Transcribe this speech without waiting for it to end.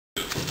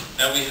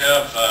Now we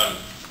have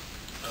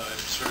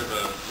sort of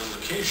a little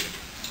occasion.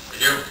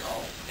 Here.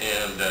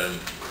 And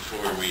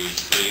before we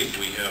leave,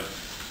 we have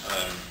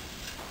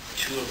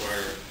two of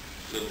our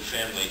little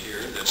family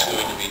here that's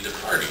going to be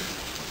departing.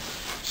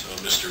 So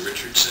Mr.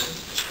 Richardson,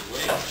 Mr.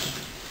 Williams.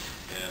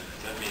 And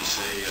let me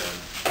say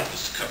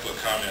just a couple of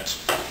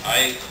comments.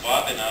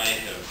 Bob and I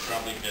have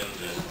probably been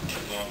the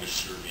two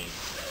longest serving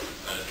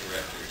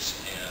directors,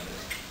 and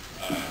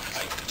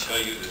I can tell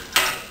you that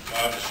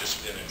Bob has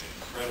just been an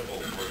incredible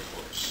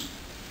workhorse.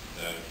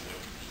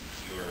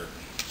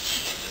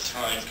 The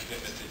time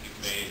commitment that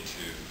you've made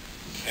to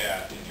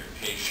CAT and your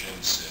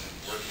patience and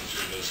working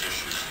through those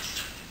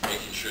issues,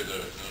 making sure that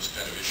those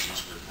kind of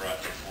issues were brought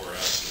before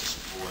us as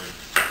a board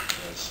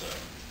has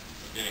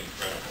been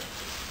incredible.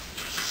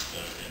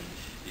 And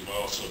you've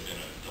also been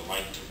a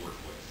delight to work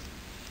with.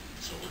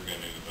 So we're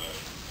going to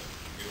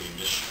really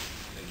miss you.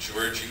 And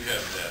George, you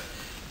have that,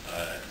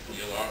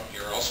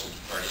 you're also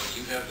departing,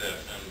 you have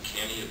that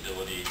uncanny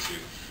ability to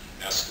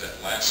ask that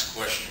last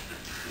question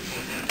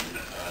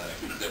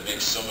that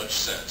makes so much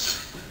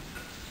sense.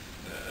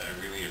 I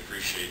really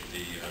appreciate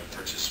the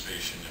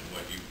participation and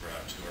what you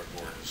brought to our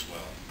board as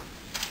well.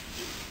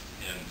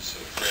 And so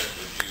Fred,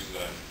 would you...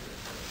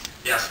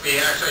 Yes, we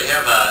actually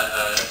have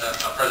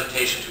a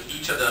presentation to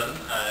each of them.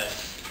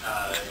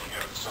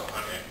 So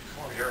I'm going to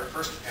come over here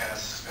first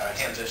and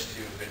hand this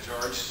to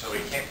George so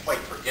he can't quite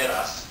forget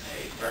us.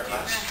 Hey, very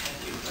much.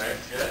 Thank you. Very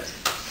good.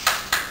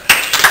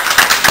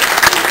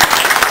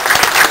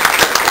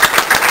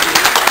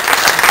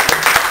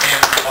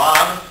 And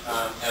Bob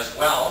as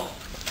well.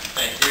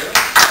 Thank you.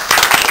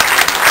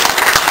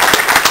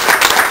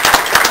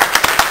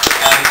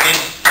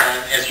 And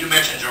as you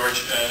mentioned,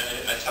 George,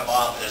 to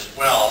Bob as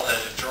well,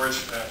 George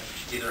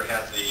either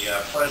had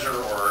the pleasure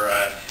or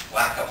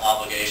lack of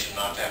obligation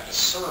not to have to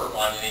serve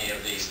on any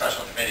of the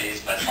special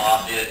committees, but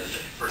Bob did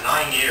for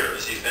 9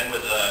 years. He's been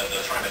with the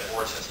TriMet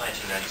board since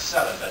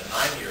 1997, but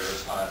 9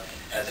 years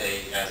as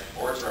a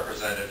board's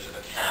representative to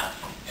the CAT,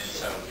 and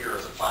so here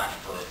is a plaque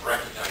for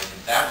recognizing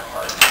that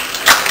part.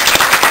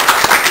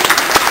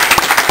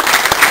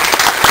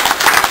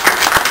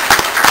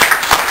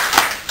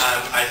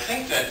 I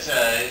think that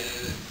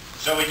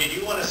Zoe, did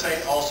you want to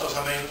say also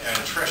something? And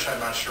Trish, I'm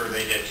not sure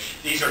they did.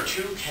 These are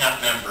two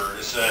CAT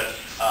members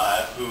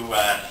who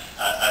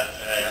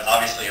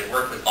obviously have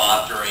worked with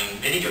Bob during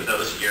many of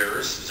those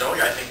years. Zoe,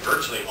 I think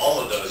virtually all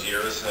of those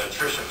years.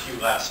 Trish, a few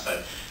less,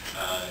 but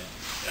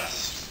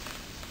yes.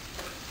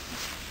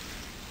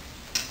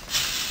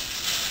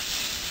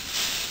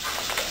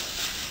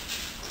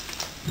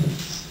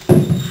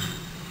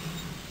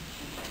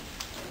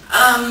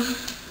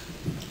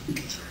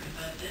 Sorry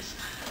about this.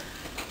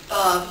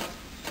 Bob,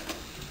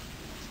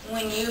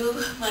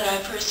 when I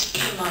first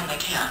came on the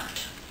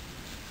CAT,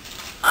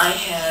 I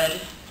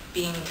had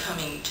been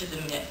coming to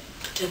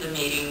the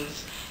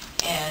meetings,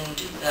 and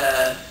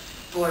the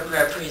board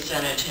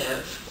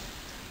representative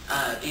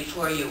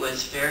before you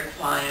was very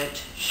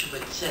quiet. She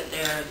would sit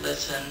there,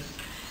 listen.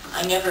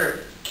 I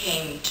never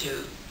came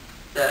to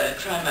the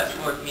TriMet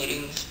board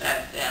meetings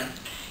back then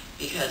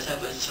because I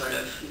was sort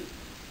of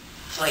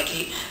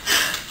flaky.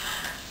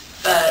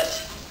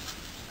 But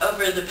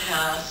over the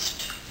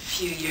past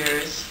few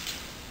years,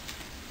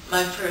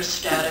 my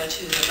first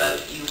attitude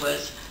about you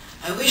was,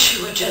 I wish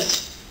you would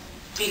just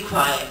be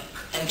quiet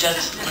and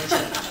just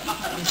listen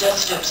and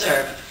just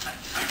observe.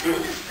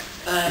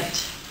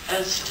 But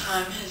as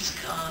time has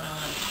gone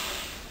on,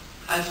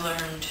 I've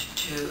learned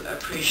to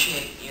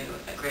appreciate you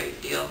a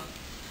great deal.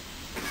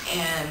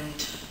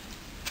 And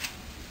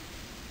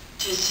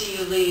to see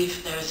you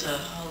leave, there's a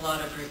whole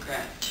lot of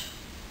regret.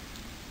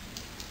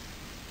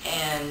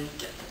 And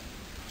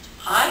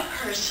I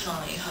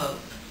personally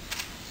hope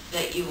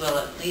that you will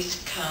at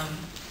least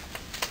come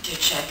to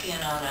check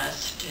in on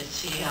us to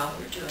see how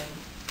we're doing,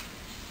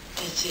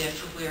 to see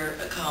if we're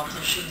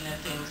accomplishing the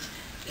things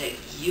that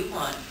you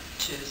want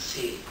to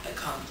see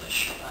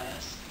accomplished by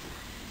us.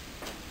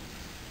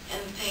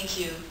 And thank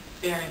you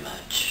very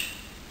much.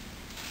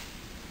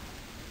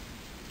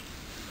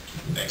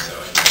 Thanks,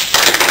 Zoe.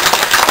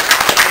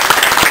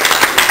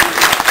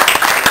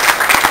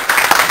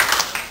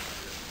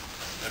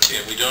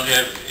 Okay, we don't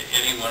have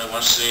anyone who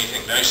wants to say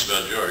anything nice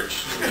about George.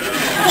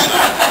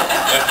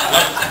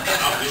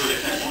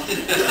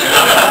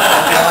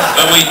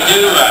 But we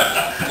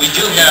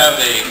do have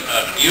a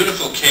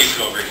beautiful cake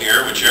over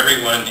here, which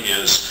everyone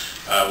is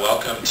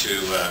welcome to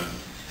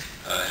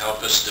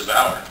help us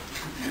devour.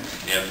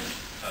 And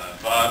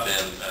Bob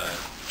and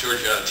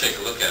George ought to take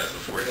a look at it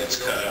before it gets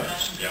cut out.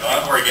 Yeah,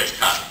 before it gets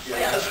cut.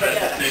 Yeah.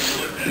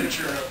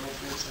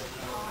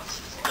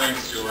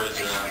 Thanks, George.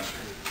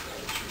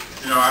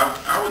 You know,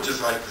 I would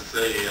just like to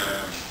say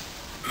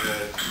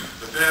that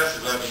the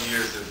past 11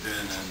 years have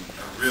been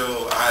a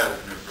real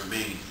eye-opener for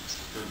me.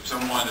 For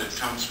someone that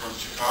comes from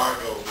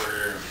Chicago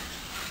where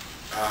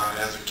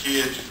as a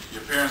kid,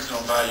 your parents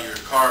don't buy you a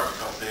car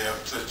because they have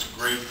such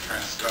great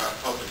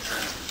public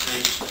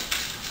transportation.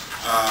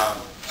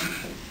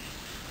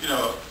 You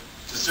know,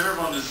 to serve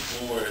on this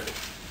board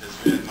has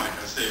been, like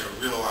I say, a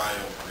real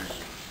eye-opener.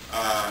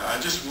 I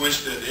just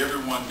wish that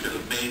everyone could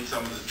have made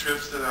some of the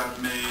trips that I've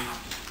made,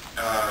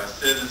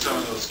 sat in some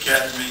of those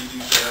CAT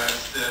meetings that I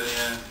sat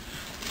in,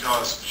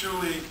 because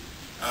truly,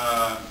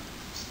 the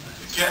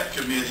CAT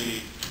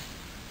committee,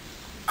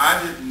 I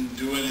didn't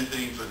do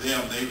anything for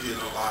them, they did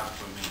a lot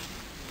for me.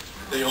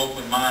 They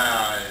opened my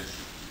eyes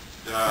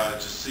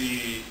to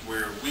see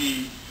where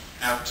we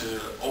have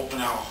to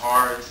open our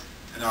hearts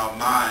and our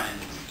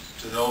minds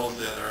to those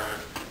that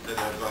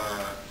have,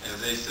 as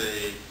they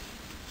say,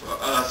 for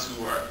us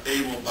who are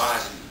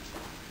able-bodied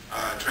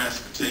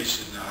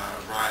transportation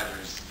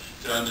riders,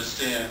 to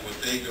understand what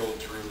they go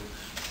through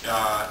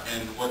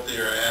and what they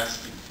are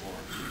asking for,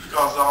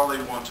 because all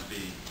they want to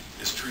be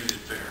is treated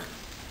fairly.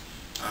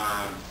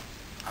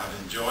 I've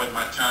enjoyed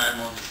my time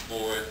on this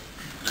board,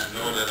 and I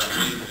know that I'm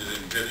leaving it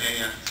in good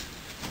hands,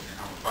 and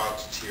I'm about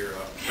to tear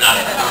up.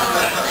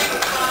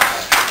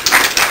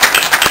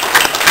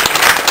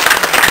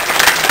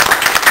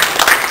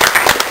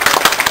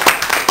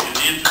 In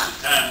the interest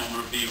of time, I'm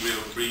going to be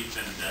real brief,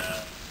 and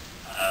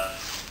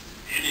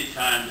any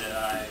time that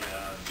I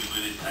do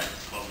any type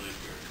of public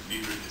or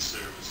community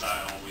service,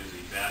 I always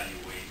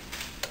evaluate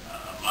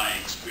my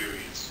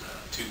experience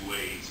two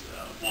ways.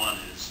 One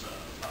is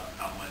about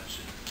how much,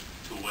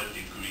 to what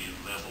degree and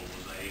level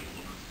was I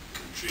able to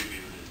contribute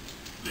and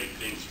make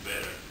things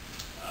better.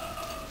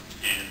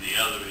 And the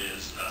other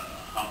is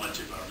how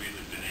much have I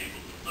really been able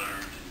to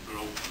learn and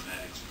grow from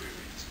that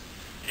experience.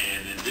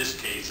 And in this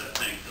case, I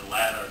think the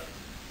latter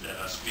that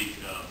I speak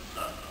of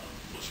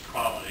was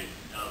probably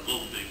a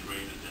little bit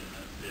greater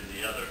than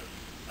the other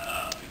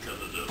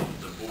because of the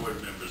board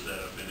members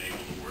that I've been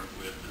able to work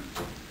with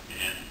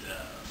and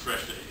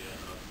especially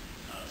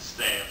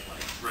staff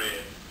like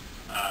Fred.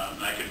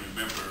 I can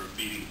remember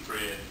meeting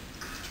Fred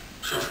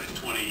 20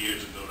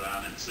 years ago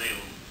down in Salem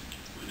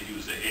when he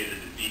was the head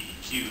of the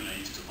DEQ, and I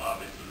used to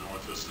lobby for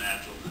Northwest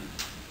Natural. And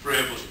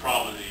Fred was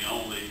probably the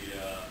only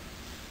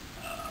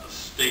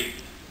state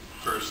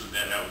person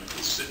that I would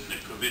sit in the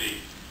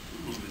committee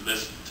who would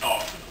listen and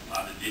talk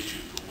about an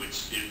issue for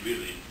which it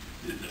really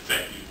didn't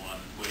affect me one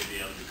way or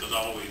the other, because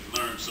I always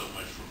learned so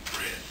much from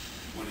Fred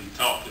when he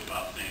talked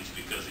about things,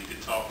 because he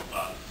could talk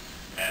about it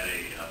at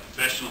a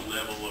professional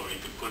level, or he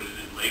could put it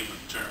in layman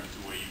terms to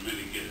where you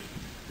really get a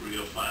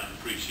real fine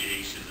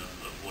appreciation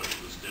of what he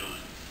was doing.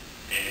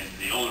 And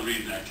the only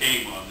reason I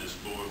came on this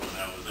board when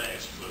I was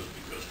asked was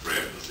because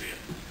Fred was here.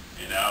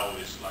 And I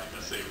always, like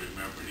I say,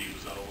 remember he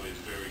was always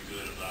very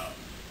good about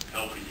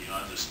helping you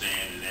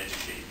understand and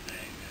educate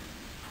things. And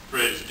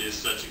Fred did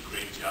such a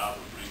great job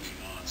of bringing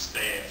on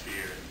staff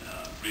here, and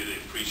really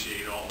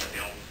appreciate all the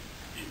help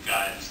and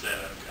guidance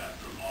that I've got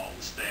from all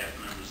the staff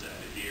members that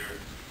are here,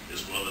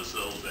 as well as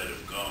those that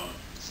have gone.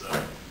 So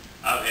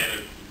I've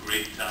had a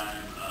great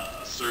time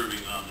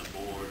serving on the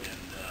board, and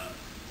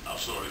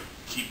I'll sort of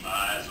keep my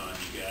eyes on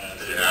you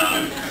guys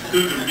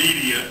through the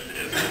media.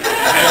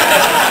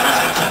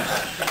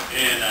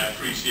 And I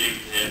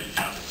appreciate having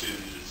the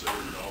opportunity to serve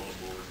with all the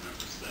board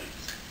members.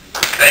 Thanks.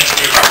 Thank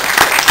you.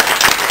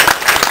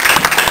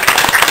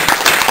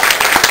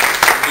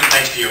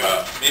 Thank you.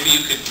 Maybe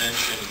you could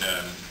mention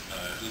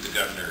who the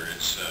governor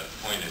has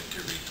appointed to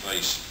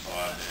replace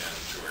Bob and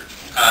George.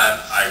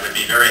 I would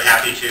be very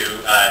happy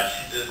to.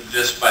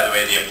 This, by the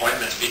way, the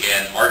appointments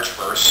began March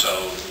 1st,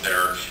 so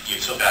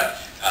you've still got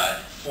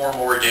 4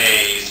 more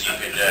days. You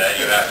have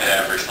to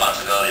have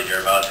responsibility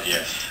here, both of you.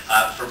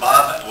 For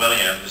Bob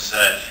Williams,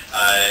 the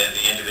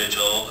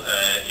individual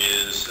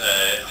is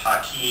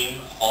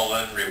Hakeem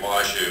Alwyn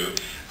Riwaju.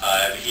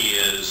 He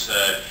lives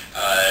in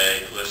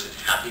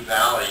Happy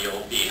Valley.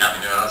 You'll be happy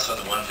to announce on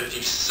the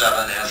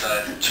 157 as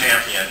a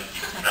champion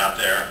out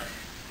there.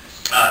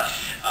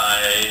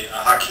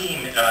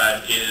 Hakeem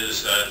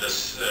is in the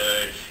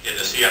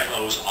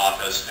CFO's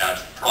office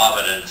at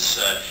Providence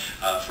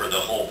for the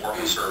whole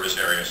Portland service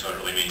area, so it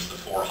really means the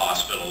 4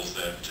 hospitals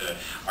that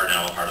are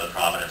now a part of the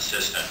Providence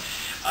system.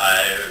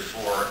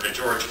 For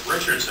George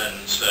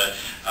Richardson's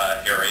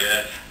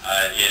area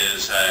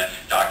is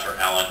Dr.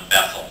 Alan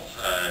Bethel.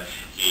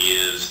 He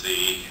is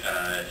the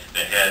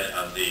head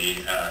of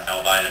the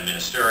Albina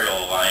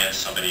Ministerial Alliance,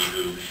 somebody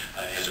who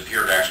has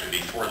appeared actually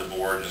before the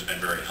board and has been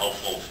very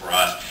helpful for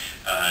us.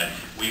 I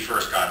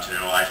first got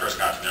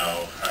to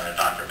know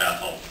Dr.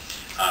 Bethel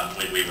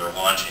when we were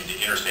launching the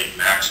Interstate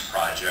Max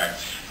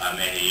project, and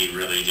he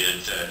really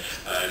did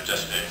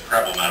just an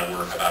incredible amount of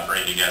work about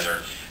bringing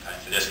together,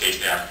 in this case,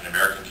 the African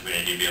American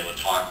community, to be able to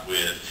talk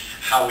with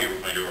how we were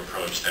going to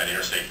approach that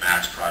Interstate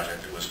Max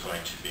project that was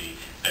going to be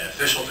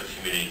beneficial to the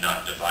community,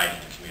 not dividing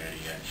the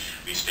community, and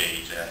we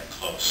stayed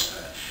close.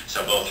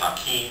 So both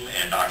Hakeem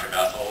and Dr.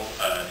 Bethel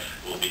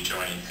will be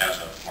joining as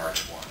of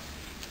March 1.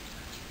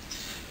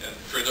 And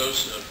for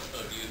those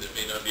of you that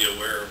may not be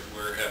aware of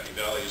where Happy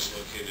Valley is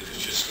located, it's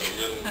just a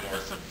little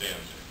north of Bend.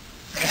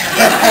 I'm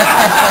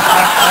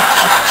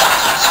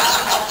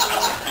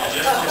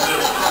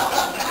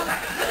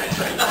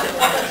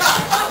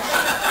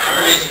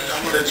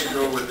going to let you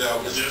go with that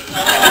one.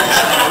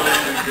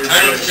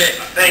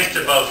 Thanks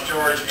to both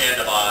George and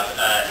to Bob.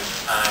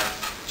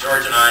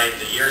 George and I,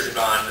 the years have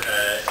gone,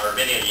 or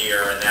many a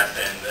year, and that's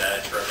been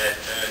TriMet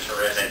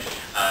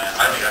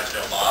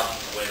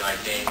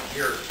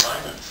here at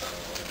TriMet, so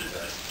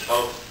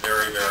both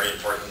very, very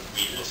important.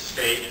 We will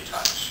stay in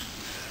touch.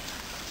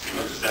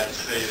 I'd just like to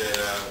say that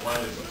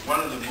one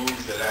of the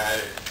moves that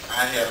I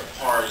had a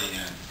part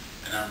in,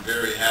 and I'm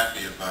very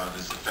happy about,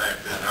 is the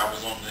fact that I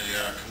was on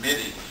the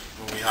committee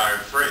when we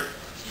hired Fred.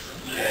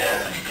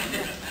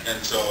 And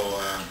so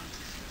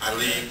I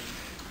leave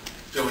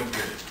feeling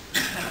good.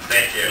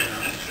 Thank you.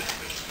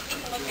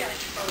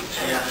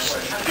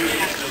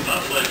 My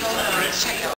pleasure.